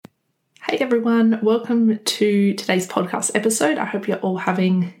Hey everyone, welcome to today's podcast episode. I hope you're all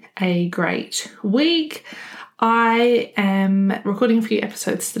having a great week. I am recording a few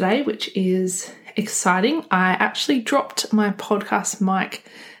episodes today, which is exciting. I actually dropped my podcast mic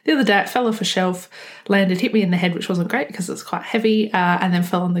the other day. It fell off a shelf, hit me in the head, which wasn't great because it's quite heavy, and then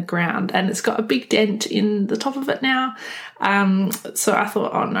fell on the ground. And it's got a big dent in the top of it now. So I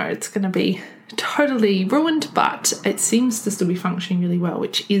thought, oh no, it's going to be totally ruined, but it seems to still be functioning really well,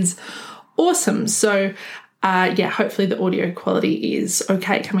 which is awesome. So hopefully the audio quality is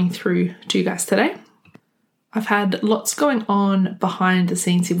okay coming through to you guys today. I've had lots going on behind the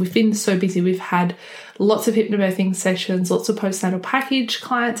scenes here. We've been so busy. We've had lots of hypnobirthing sessions, lots of postnatal package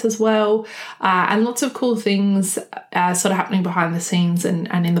clients as well, and lots of cool things sort of happening behind the scenes and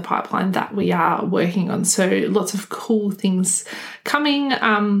in the pipeline that we are working on. So lots of cool things coming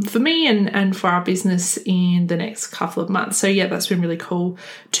for me and for our business in the next couple of months. So yeah, that's been really cool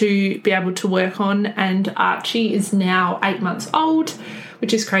to be able to work on. And Archie is now 8 months old,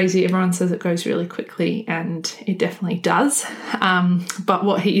 which is crazy. Everyone says it goes really quickly, and it definitely does. But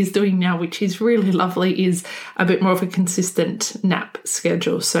what he is doing now, which is really lovely, is a bit more of a consistent nap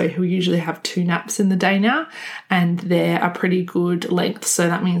schedule. So he'll usually have 2 naps in the day now, and they're a pretty good length. So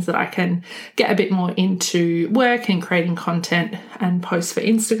that means that I can get a bit more into work and creating content and posts for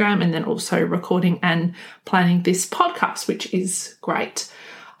Instagram, and then also recording and planning this podcast, which is great.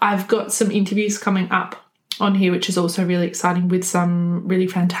 I've got some interviews coming up on here, which is also really exciting, with some really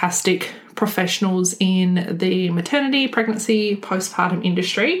fantastic professionals in the maternity, pregnancy, postpartum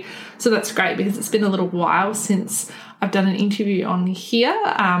industry. So that's great because it's been a little while since I've done an interview on here.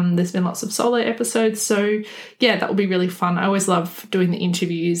 There's been lots of solo episodes. So yeah, that will be really fun. I always love doing the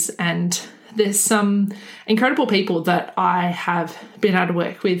interviews, and there's some incredible people that I have been able to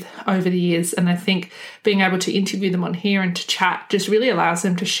work with over the years. And I think being able to interview them on here and to chat just really allows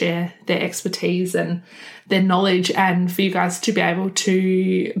them to share their expertise and their knowledge, and for you guys to be able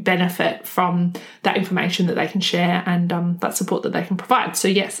to benefit from that information that they can share and that support that they can provide. So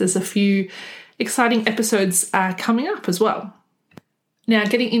yes, there's a few exciting episodes coming up as well. Now,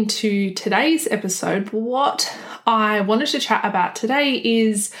 getting into today's episode, what I wanted to chat about today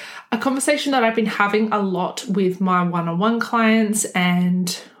is a conversation that I've been having a lot with my one-on-one clients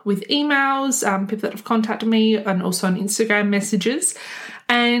and with emails, people that have contacted me, and also on Instagram messages.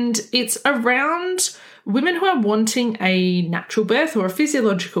 And it's around women who are wanting a natural birth or a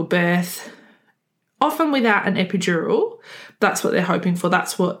physiological birth, often without an epidural. That's what they're hoping for.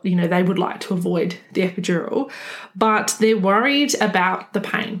 That's what, they would like to avoid, the epidural. But they're worried about the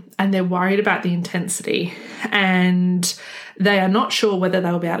pain, and they're worried about the intensity, and they are not sure whether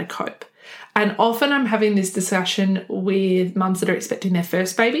they'll be able to cope. And often I'm having this discussion with mums that are expecting their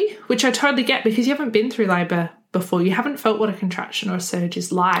first baby, which I totally get because you haven't been through labour before. You haven't felt what a contraction or a surge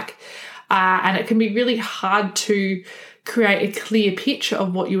is like. And it can be really hard to create a clear picture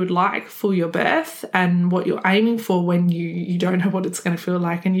of what you would like for your birth and what you're aiming for when you don't know what it's going to feel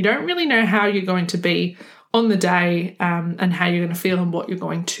like, and you don't really know how you're going to be on the day, and how you're going to feel and what you're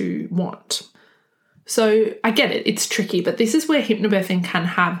going to want. So I get it, it's tricky, but this is where hypnobirthing can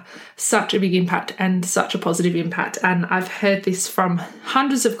have such a big impact and such a positive impact. And I've heard this from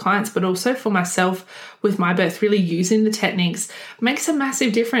hundreds of clients, but also for myself with my birth. Really using the techniques makes a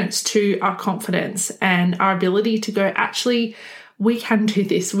massive difference to our confidence and our ability to go, actually, we can do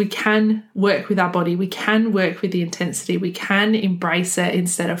this. We can work with our body. We can work with the intensity. We can embrace it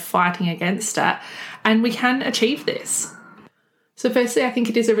instead of fighting against it. And we can achieve this. So firstly, I think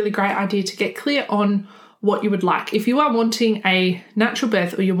it is a really great idea to get clear on what you would like. If you are wanting a natural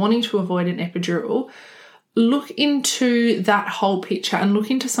birth or you're wanting to avoid an epidural, look into that whole picture and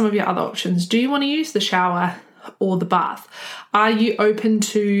look into some of your other options. Do you want to use the shower or the bath? Are you open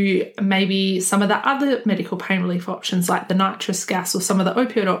to maybe some of the other medical pain relief options like the nitrous gas or some of the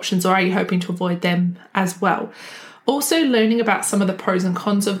opioid options, or are you hoping to avoid them as well? Also, learning about some of the pros and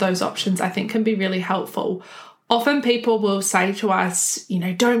cons of those options I think can be really helpful. Often people will say to us,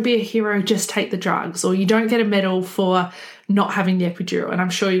 don't be a hero, just take the drugs, or you don't get a medal for not having the epidural. And I'm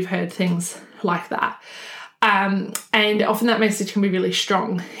sure you've heard things like that. And often that message can be really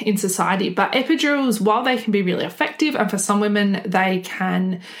strong in society. But epidurals, while they can be really effective, and for some women, they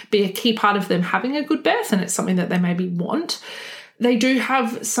can be a key part of them having a good birth, and it's something that they maybe want, they do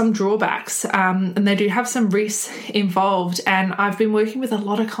have some drawbacks, and they do have some risks involved. And I've been working with a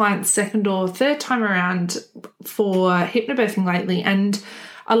lot of clients second or third time around for hypnobirthing lately, and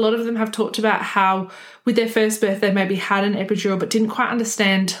a lot of them have talked about how with their first birth they maybe had an epidural but didn't quite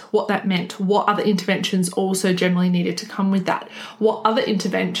understand what that meant, what other interventions also generally needed to come with that, what other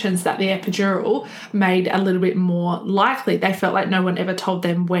interventions that the epidural made a little bit more likely. They felt like no one ever told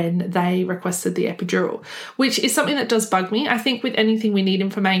them when they requested the epidural, which is something that does bug me. I think with anything we need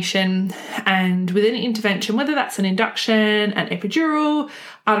information, and with any intervention, whether that's an induction, an epidural,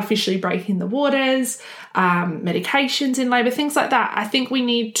 artificially breaking the waters, medications in labour, things like that, I think we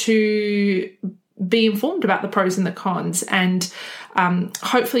need to be informed about the pros and the cons, and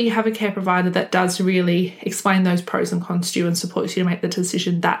hopefully you have a care provider that does really explain those pros and cons to you and supports you to make the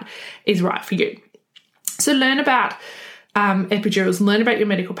decision that is right for you. So learn about epidurals, learn about your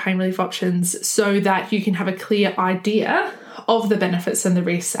medical pain relief options so that you can have a clear idea of the benefits and the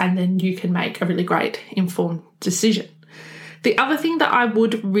risks, and then you can make a really great informed decision. The other thing that I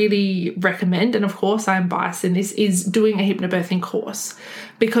would really recommend, and of course I'm biased in this, is doing a hypnobirthing course,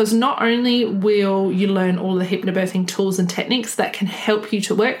 because not only will you learn all the hypnobirthing tools and techniques that can help you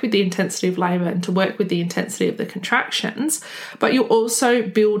to work with the intensity of labour and to work with the intensity of the contractions, but you'll also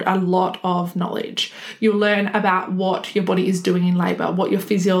build a lot of knowledge. You'll learn about what your body is doing in labour, what your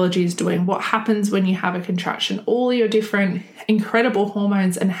physiology is doing, what happens when you have a contraction, all your different incredible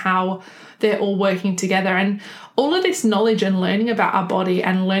hormones and how they're all working together. And all of this knowledge and learning about our body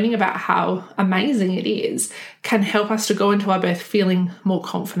and learning about how amazing it is can help us to go into our birth feeling more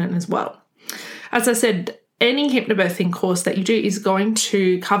confident as well. As I said, any hypnobirthing course that you do is going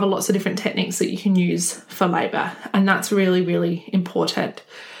to cover lots of different techniques that you can use for labour, and that's really, really important.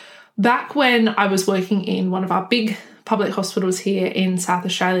 Back when I was working in one of our big public hospitals here in South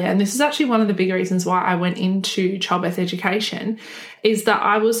Australia, and this is actually one of the big reasons why I went into childbirth education, is that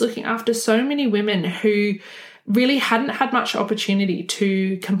I was looking after so many women who really hadn't had much opportunity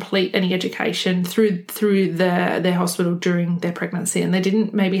to complete any education through their hospital during their pregnancy, and they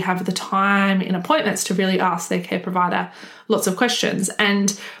didn't maybe have the time in appointments to really ask their care provider lots of questions.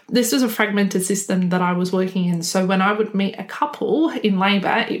 And this was a fragmented system that I was working in, so when I would meet a couple in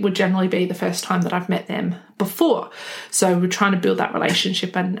labour, it would generally be the first time that I've met them before. So we're trying to build that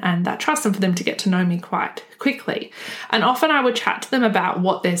relationship and that trust, and for them to get to know me quite quickly. And often I would chat to them about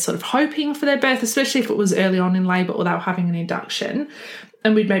what they're sort of hoping for their birth, especially if it was early on in labour or they were having an induction.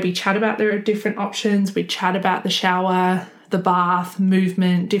 And we'd maybe chat about their different options. We'd chat about the shower, the bath,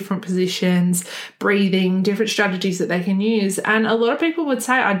 movement, different positions, breathing, different strategies that they can use. And a lot of people would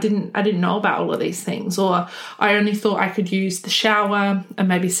say, I didn't know about all of these things, or I only thought I could use the shower and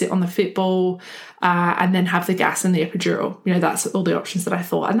maybe sit on the Fitball and then have the gas and the epidural. You know, that's all the options that I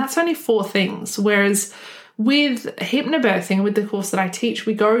thought. And that's only 4 things. Whereas with hypnobirthing, with the course that I teach,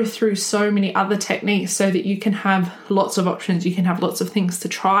 we go through so many other techniques so that you can have lots of options. You can have lots of things to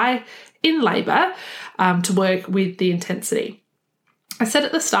try in labour to work with the intensity. I said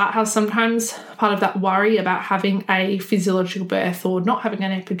at the start how sometimes part of that worry about having a physiological birth or not having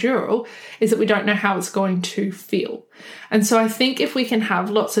an epidural is that we don't know how it's going to feel. And so I think if we can have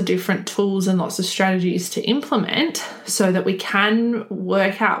lots of different tools and lots of strategies to implement so that we can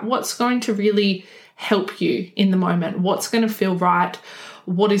work out what's going to really help you in the moment, what's going to feel right,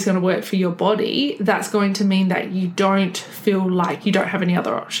 what is going to work for your body, that's going to mean that you don't feel like you don't have any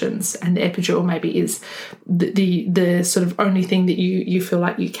other options, and the epidural maybe is the sort of only thing that you feel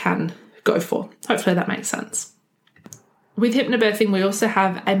like you can go for. Hopefully that makes sense. With hypnobirthing, we also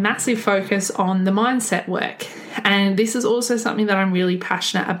have a massive focus on the mindset work. And this is also something that I'm really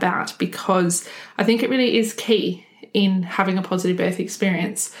passionate about, because I think it really is key in having a positive birth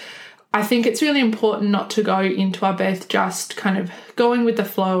experience. I think it's really important not to go into our birth just kind of going with the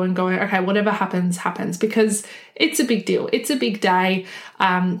flow and going, okay, whatever happens, happens, because it's a big deal. It's a big day.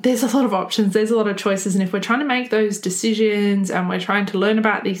 There's a lot of options. There's a lot of choices. And if we're trying to make those decisions and we're trying to learn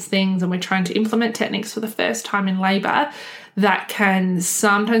about these things and we're trying to implement techniques for the first time in labour, that can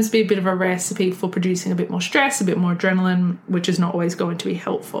sometimes be a bit of a recipe for producing a bit more stress, a bit more adrenaline, which is not always going to be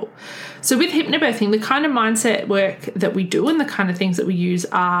helpful. So with hypnobirthing, the kind of mindset work that we do and the kind of things that we use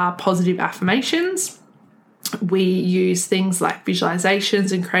are positive affirmations. We use things like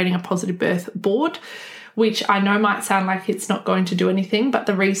visualizations and creating a positive birth board, which I know might sound like it's not going to do anything, but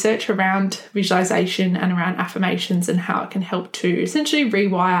the research around visualization and around affirmations and how it can help to essentially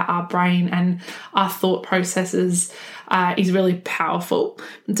rewire our brain and our thought processes is really powerful.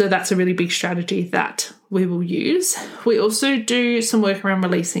 And so that's a really big strategy that we will use. We also do some work around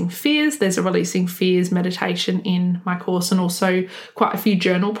releasing fears. There's a releasing fears meditation in my course, and also quite a few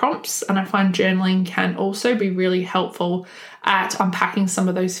journal prompts. And I find journaling can also be really helpful at unpacking some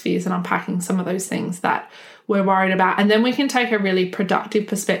of those fears and unpacking some of those things that we're worried about. And then we can take a really productive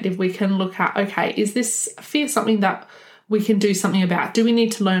perspective. We can look at, okay, is this fear something that we can do something about? Do we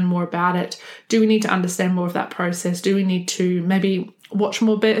need to learn more about it? Do we need to understand more of that process? Do we need to maybe watch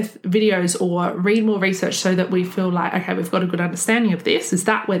more birth videos or read more research so that we feel like, okay, we've got a good understanding of this? Is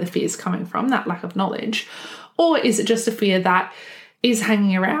that where the fear is coming from, that lack of knowledge? Or is it just a fear that is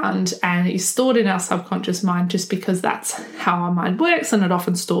hanging around and is stored in our subconscious mind just because that's how our mind works, and it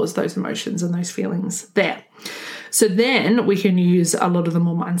often stores those emotions and those feelings there? So then we can use a lot of the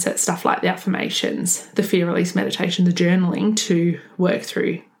more mindset stuff like the affirmations, the fear release meditation, the journaling to work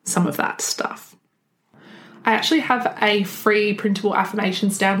through some of that stuff. I actually have a free printable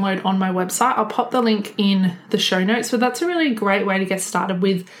affirmations download on my website. I'll pop the link in the show notes, but that's a really great way to get started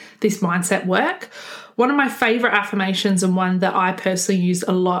with this mindset work. One of my favorite affirmations, and one that I personally used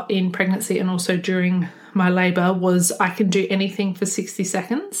a lot in pregnancy and also during my labor, was I can do anything for 60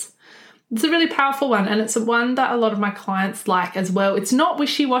 seconds. It's a really powerful one, and it's one that a lot of my clients like as well. It's not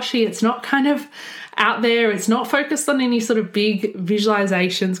wishy-washy. It's not kind of out there. It's not focused on any sort of big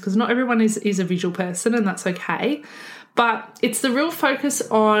visualizations, because not everyone is a visual person, and that's okay. But it's the real focus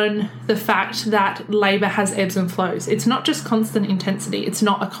on the fact that labor has ebbs and flows. It's not just constant intensity. It's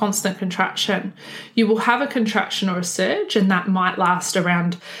not a constant contraction. You will have a contraction or a surge, and that might last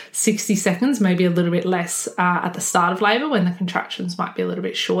around 60 seconds, maybe a little bit less at the start of labor when the contractions might be a little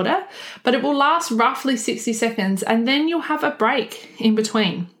bit shorter. But it will last roughly 60 seconds, and then you'll have a break in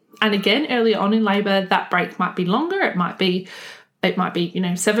between. And again, earlier on in labor, that break might be longer. It might be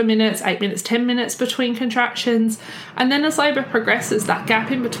 7 minutes, 8 minutes, 10 minutes between contractions. And then as labor progresses, that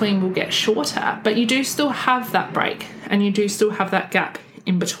gap in between will get shorter, but you do still have that break and you do still have that gap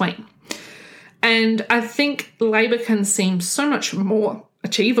in between. And I think labor can seem so much more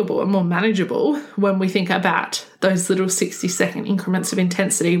achievable and more manageable when we think about those little 60-second increments of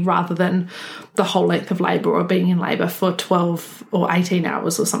intensity rather than the whole length of labor or being in labor for 12 or 18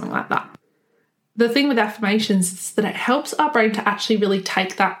 hours or something like that. The thing with affirmations is that it helps our brain to actually really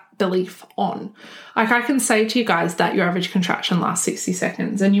take that belief on. Like, I can say to you guys that your average contraction lasts 60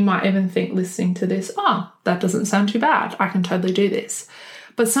 seconds, and you might even think, listening to this, oh, that doesn't sound too bad. I can totally do this.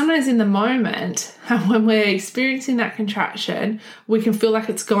 But sometimes in the moment, when we're experiencing that contraction, we can feel like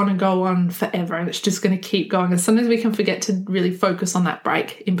it's going to go on forever and it's just going to keep going. And sometimes we can forget to really focus on that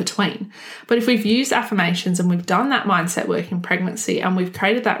break in between. But if we've used affirmations and we've done that mindset work in pregnancy, and we've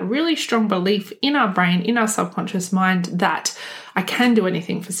created that really strong belief in our brain, in our subconscious mind, that I can do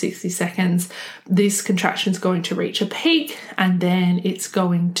anything for 60 seconds, this contraction is going to reach a peak and then it's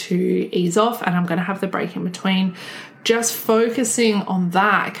going to ease off and I'm going to have the break in between. Just focusing on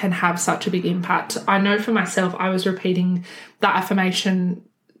that can have such a big impact. I know for myself, I was repeating that affirmation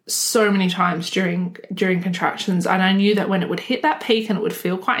so many times during contractions, and I knew that when it would hit that peak and it would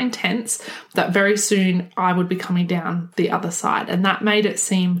feel quite intense, that very soon I would be coming down the other side. And that made it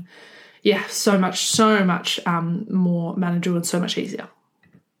seem, so much more manageable and so much easier.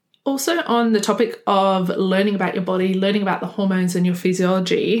 Also, on the topic of learning about your body, learning about the hormones and your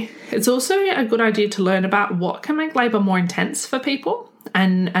physiology, it's also a good idea to learn about what can make labour more intense for people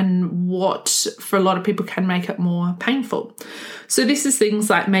and what for a lot of people can make it more painful. So this is things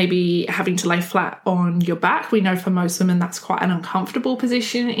like maybe having to lay flat on your back. We know for most women that's quite an uncomfortable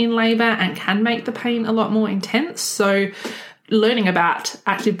position in labour and can make the pain a lot more intense. So learning about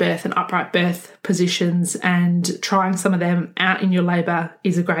active birth and upright birth positions and trying some of them out in your labour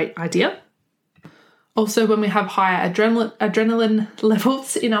is a great idea. Also, when we have higher adrenaline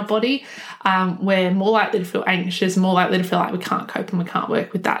levels in our body, we're more likely to feel anxious, more likely to feel like we can't cope and we can't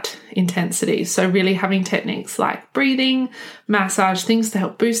work with that intensity. So really having techniques like breathing, massage, things to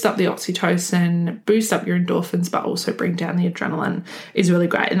help boost up the oxytocin, boost up your endorphins, but also bring down the adrenaline is really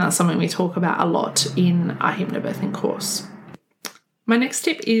great. And that's something we talk about a lot in our hypnobirthing course. My next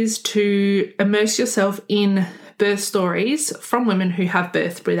tip is to immerse yourself in birth stories from women who have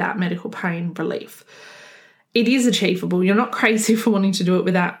birthed without medical pain relief. It is achievable. You're not crazy for wanting to do it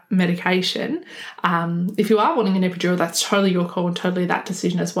without medication. If you are wanting an epidural, that's totally your call and totally that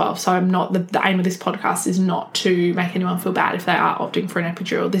decision as well. So I'm not, the aim of this podcast is not to make anyone feel bad if they are opting for an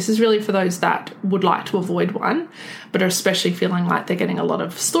epidural. This is really for those that would like to avoid one, but are especially feeling like they're getting a lot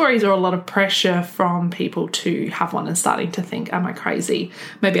of stories or a lot of pressure from people to have one and starting to think, am I crazy?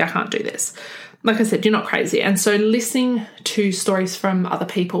 Maybe I can't do this. Like I said, you're not crazy. And so listening to stories from other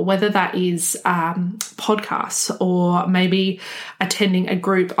people, whether that is podcasts or maybe attending a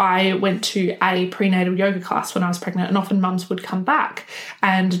group. I went to a prenatal yoga class when I was pregnant, and often mums would come back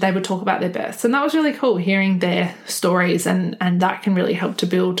and they would talk about their births. And that was really cool, hearing their stories, and that can really help to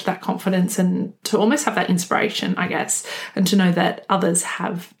build that confidence and to almost have that inspiration, I guess, and to know that others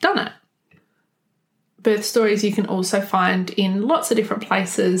have done it. Birth stories you can also find in lots of different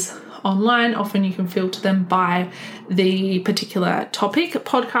places online. Often you can filter them by the particular topic.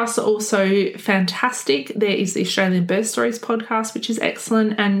 Podcasts are also fantastic. There is the Australian Birth Stories podcast, which is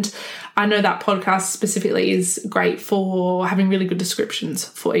excellent. And I know that podcast specifically is great for having really good descriptions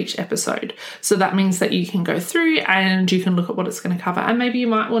for each episode. So that means that you can go through and you can look at what it's going to cover. And maybe you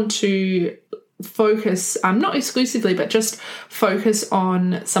might want to focus, not exclusively, but just focus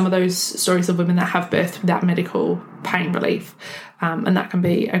on some of those stories of women that have birthed without medical pain relief. And that can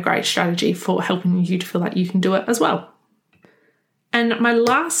be a great strategy for helping you to feel like you can do it as well. And my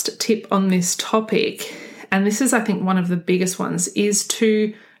last tip on this topic, and this is, I think, one of the biggest ones, is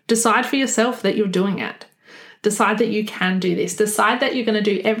to decide for yourself that you're doing it. Decide that you can do this. Decide that you're going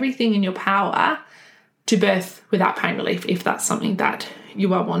to do everything in your power to birth without pain relief, if that's something that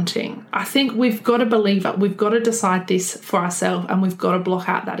you are wanting. I think we've got to believe it. We've got to decide this for ourselves, and we've got to block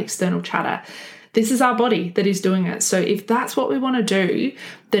out that external chatter. This is our body that is doing it. So if that's what we want to do,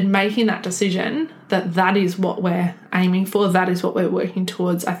 then making that decision that that is what we're aiming for, that is what we're working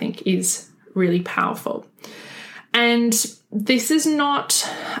towards, I think is really powerful. And this is not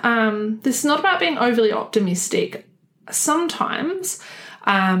about being overly optimistic. Sometimes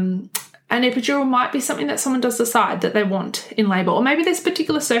an epidural might be something that someone does decide that they want in labour, or maybe there's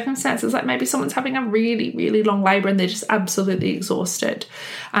particular circumstances, like maybe someone's having a really, really long labour and they're just absolutely exhausted,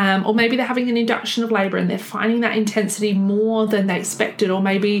 or maybe they're having an induction of labour and they're finding that intensity more than they expected, or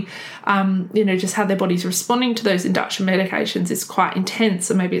maybe just how their body's responding to those induction medications is quite intense,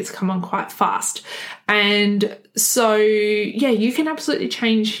 or maybe it's come on quite fast. And so, yeah, you can absolutely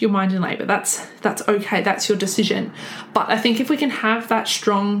change your mind in labour. That's okay. That's your decision. But I think if we can have that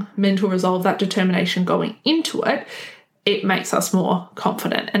strong mental resolve, that determination going into it, it makes us more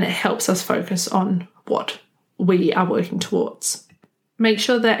confident and it helps us focus on what we are working towards. Make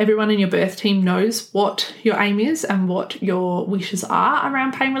sure that everyone in your birth team knows what your aim is and what your wishes are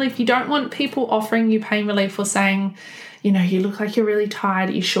around pain relief. You don't want people offering you pain relief or saying, you look like you're really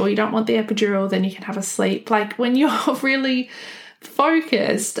tired. Are you sure you don't want the epidural? Then you can have a sleep. Like when you're really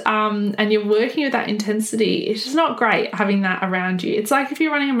focused and you're working with that intensity, it's just not great having that around you. It's like if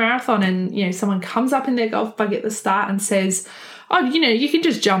you're running a marathon and, someone comes up in their golf buggy at the start and says, oh, you can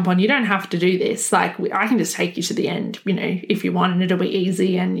just jump on. You don't have to do this. Like, I can just take you to the end, if you want, and it'll be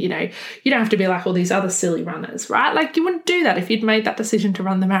easy. And, you don't have to be like all these other silly runners, right? Like, you wouldn't do that if you'd made that decision to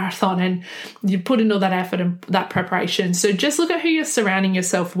run the marathon and you put in all that effort and that preparation. So just look at who you're surrounding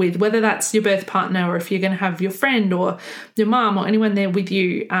yourself with, whether that's your birth partner or if you're going to have your friend or your mum or anyone there with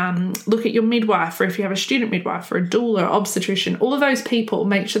you. Look at your midwife, or if you have a student midwife or a doula or obstetrician, all of those people,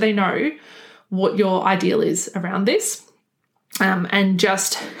 make sure they know what your ideal is around this. And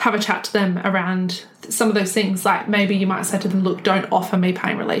just have a chat to them around some of those things. Like maybe you might say to them, look, don't offer me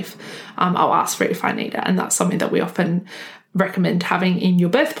pain relief. I'll ask for it if I need it. And that's something that we often recommend having in your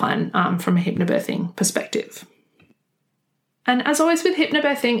birth plan from a hypnobirthing perspective. And as always with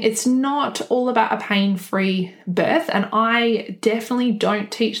hypnobirthing, it's not all about a pain-free birth. And I definitely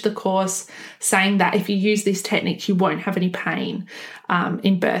don't teach the course saying that if you use this technique, you won't have any pain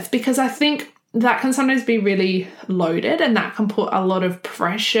in birth, because I think that can sometimes be really loaded and that can put a lot of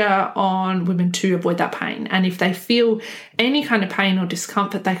pressure on women to avoid that pain. And if they feel any kind of pain or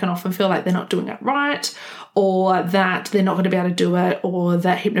discomfort, they can often feel like they're not doing it right, or that they're not going to be able to do it, or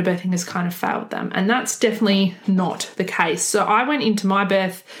that hypnobirthing has kind of failed them. And that's definitely not the case. So I went into my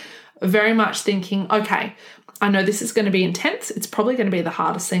birth very much thinking, okay, I know this is going to be intense. It's probably going to be the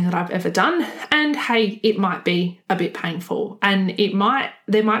hardest thing that I've ever done. And hey, it might be a bit painful. And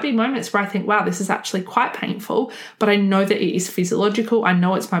there might be moments where I think, wow, this is actually quite painful, but I know that it is physiological. I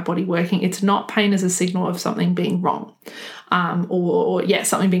know it's my body working. It's not pain as a signal of something being wrong.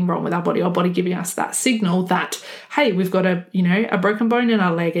 Something being wrong with our body giving us that signal that, hey, we've got a broken bone in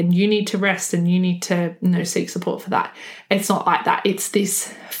our leg and you need to rest and you need to, seek support for that. It's not like that. It's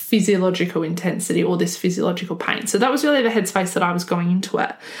this physiological intensity or this physiological pain. So that was really the headspace that I was going into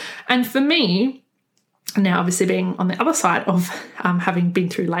it. And for me, now obviously being on the other side of having been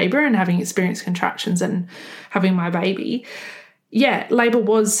through labour and having experienced contractions and having my baby, labour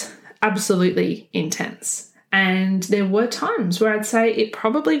was absolutely intense. And there were times where I'd say it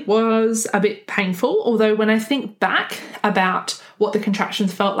probably was a bit painful, although when I think back about what the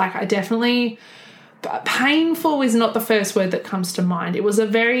contractions felt like, painful is not the first word that comes to mind. It was a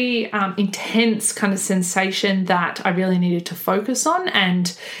very intense kind of sensation that I really needed to focus on,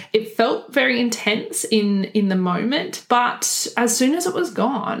 and it felt very intense in the moment. But as soon as it was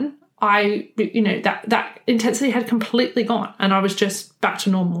gone, that intensity had completely gone, and I was just back to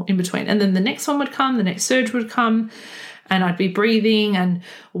normal in between. And then the next one would come, the next surge would come, and I'd be breathing and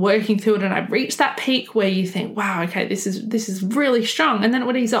working through it, and I'd reach that peak where you think, wow, okay, this is really strong, and then it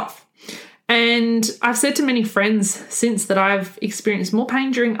would ease off. And I've said to many friends since that I've experienced more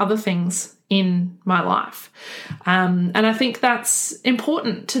pain during other things in my life. And I think that's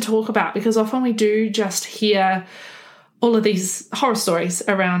important to talk about, because often we do just hear all of these horror stories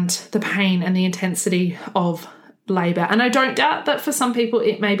around the pain and the intensity of labour. And I don't doubt that for some people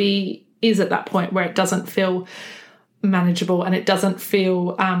it maybe is at that point where it doesn't feel manageable and it doesn't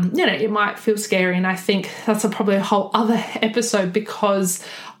feel, it might feel scary. And I think that's probably a whole other episode, because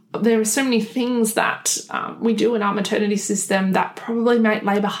there are so many things that we do in our maternity system that probably make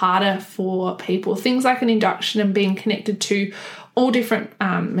labour harder for people. Things like an induction and being connected to all different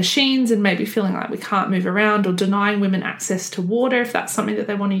machines and maybe feeling like we can't move around, or denying women access to water if that's something that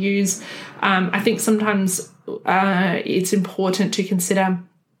they want to use. I think sometimes it's important to consider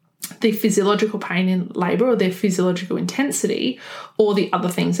the physiological pain in labour, or their physiological intensity, or the other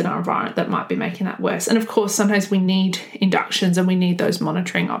things in our environment that might be making that worse. And of course, sometimes we need inductions and we need those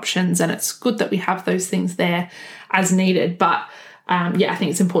monitoring options, and it's good that we have those things there as needed. But I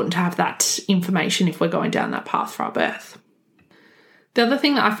think it's important to have that information if we're going down that path for our birth. The other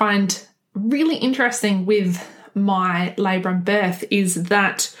thing that I find really interesting with my labour and birth is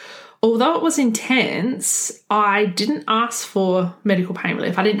that although it was intense, I didn't ask for medical pain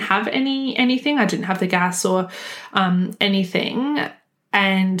relief. I didn't have anything. I didn't have the gas or anything.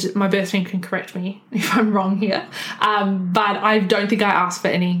 And my birth team can correct me if I'm wrong here. But I don't think I asked for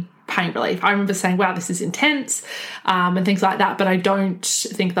any pain relief. I remember saying, wow, this is intense, and things like that. But I don't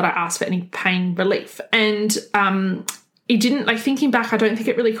think that I asked for any pain relief. And it didn't, thinking back, I don't think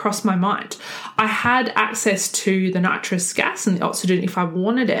it really crossed my mind. I had access to the nitrous gas and the oxygen if I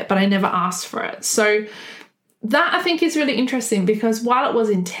wanted it, but I never asked for it. So that I think is really interesting, because while it was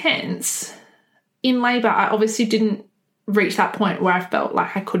intense, in labour, I obviously didn't reach that point where I felt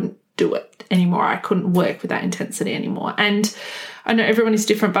like I couldn't do it anymore. I couldn't work with that intensity anymore. And I know everyone is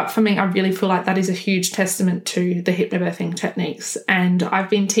different, but for me, I really feel like that is a huge testament to the hypnobirthing techniques. And I've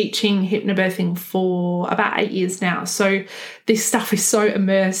been teaching hypnobirthing for about 8 years now. So this stuff is so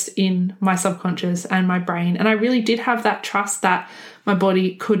immersed in my subconscious and my brain. And I really did have that trust that my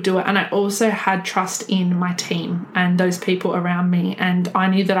body could do it. And I also had trust in my team and those people around me. And I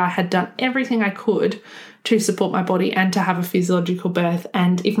knew that I had done everything I could to support my body and to have a physiological birth.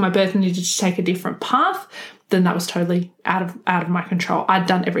 And if my birth needed to take a different path, then that was totally out of my control. I'd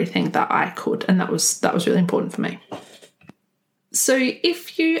done everything that I could, and that was really important for me. So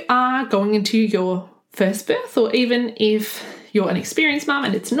if you are going into your first birth, or even if you're an experienced mum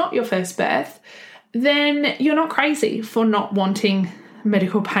and it's not your first birth, then you're not crazy for not wanting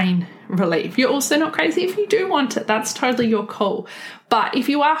medical pain relief. You're also not crazy if you do want it. That's totally your call. But if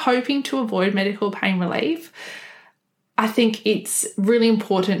you are hoping to avoid medical pain relief, I think it's really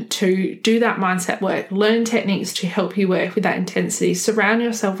important to do that mindset work, learn techniques to help you work with that intensity, surround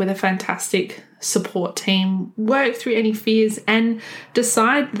yourself with a fantastic support team, work through any fears, and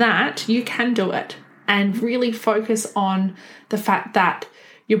decide that you can do it, and really focus on the fact that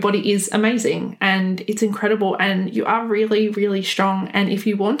your body is amazing and it's incredible and you are really, really strong. And if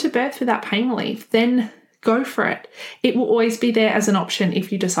you want to birth without pain relief, then go for it. It will always be there as an option if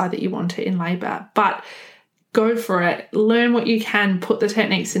you decide that you want it in labour. But go for it, learn what you can, put the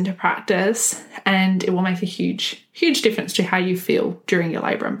techniques into practice, and it will make a huge, huge difference to how you feel during your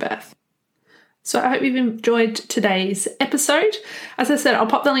labour and birth. So I hope you've enjoyed today's episode. As I said, I'll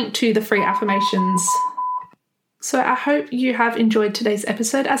pop the link to the free affirmations. So I hope you have enjoyed today's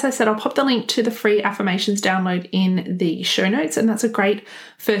episode. As I said, I'll pop the link to the free affirmations download in the show notes, and that's a great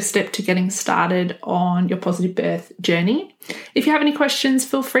first step to getting started on your positive birth journey. If you have any questions,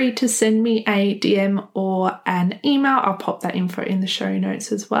 feel free to send me a DM or an email. I'll pop that info in the show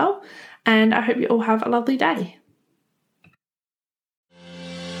notes as well. And I hope you all have a lovely day.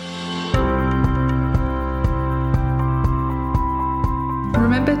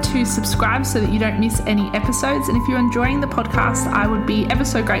 Remember to subscribe so that you don't miss any episodes. And if you're enjoying the podcast, I would be ever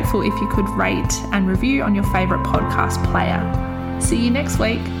so grateful if you could rate and review on your favourite podcast player. See you next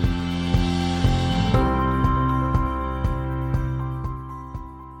week.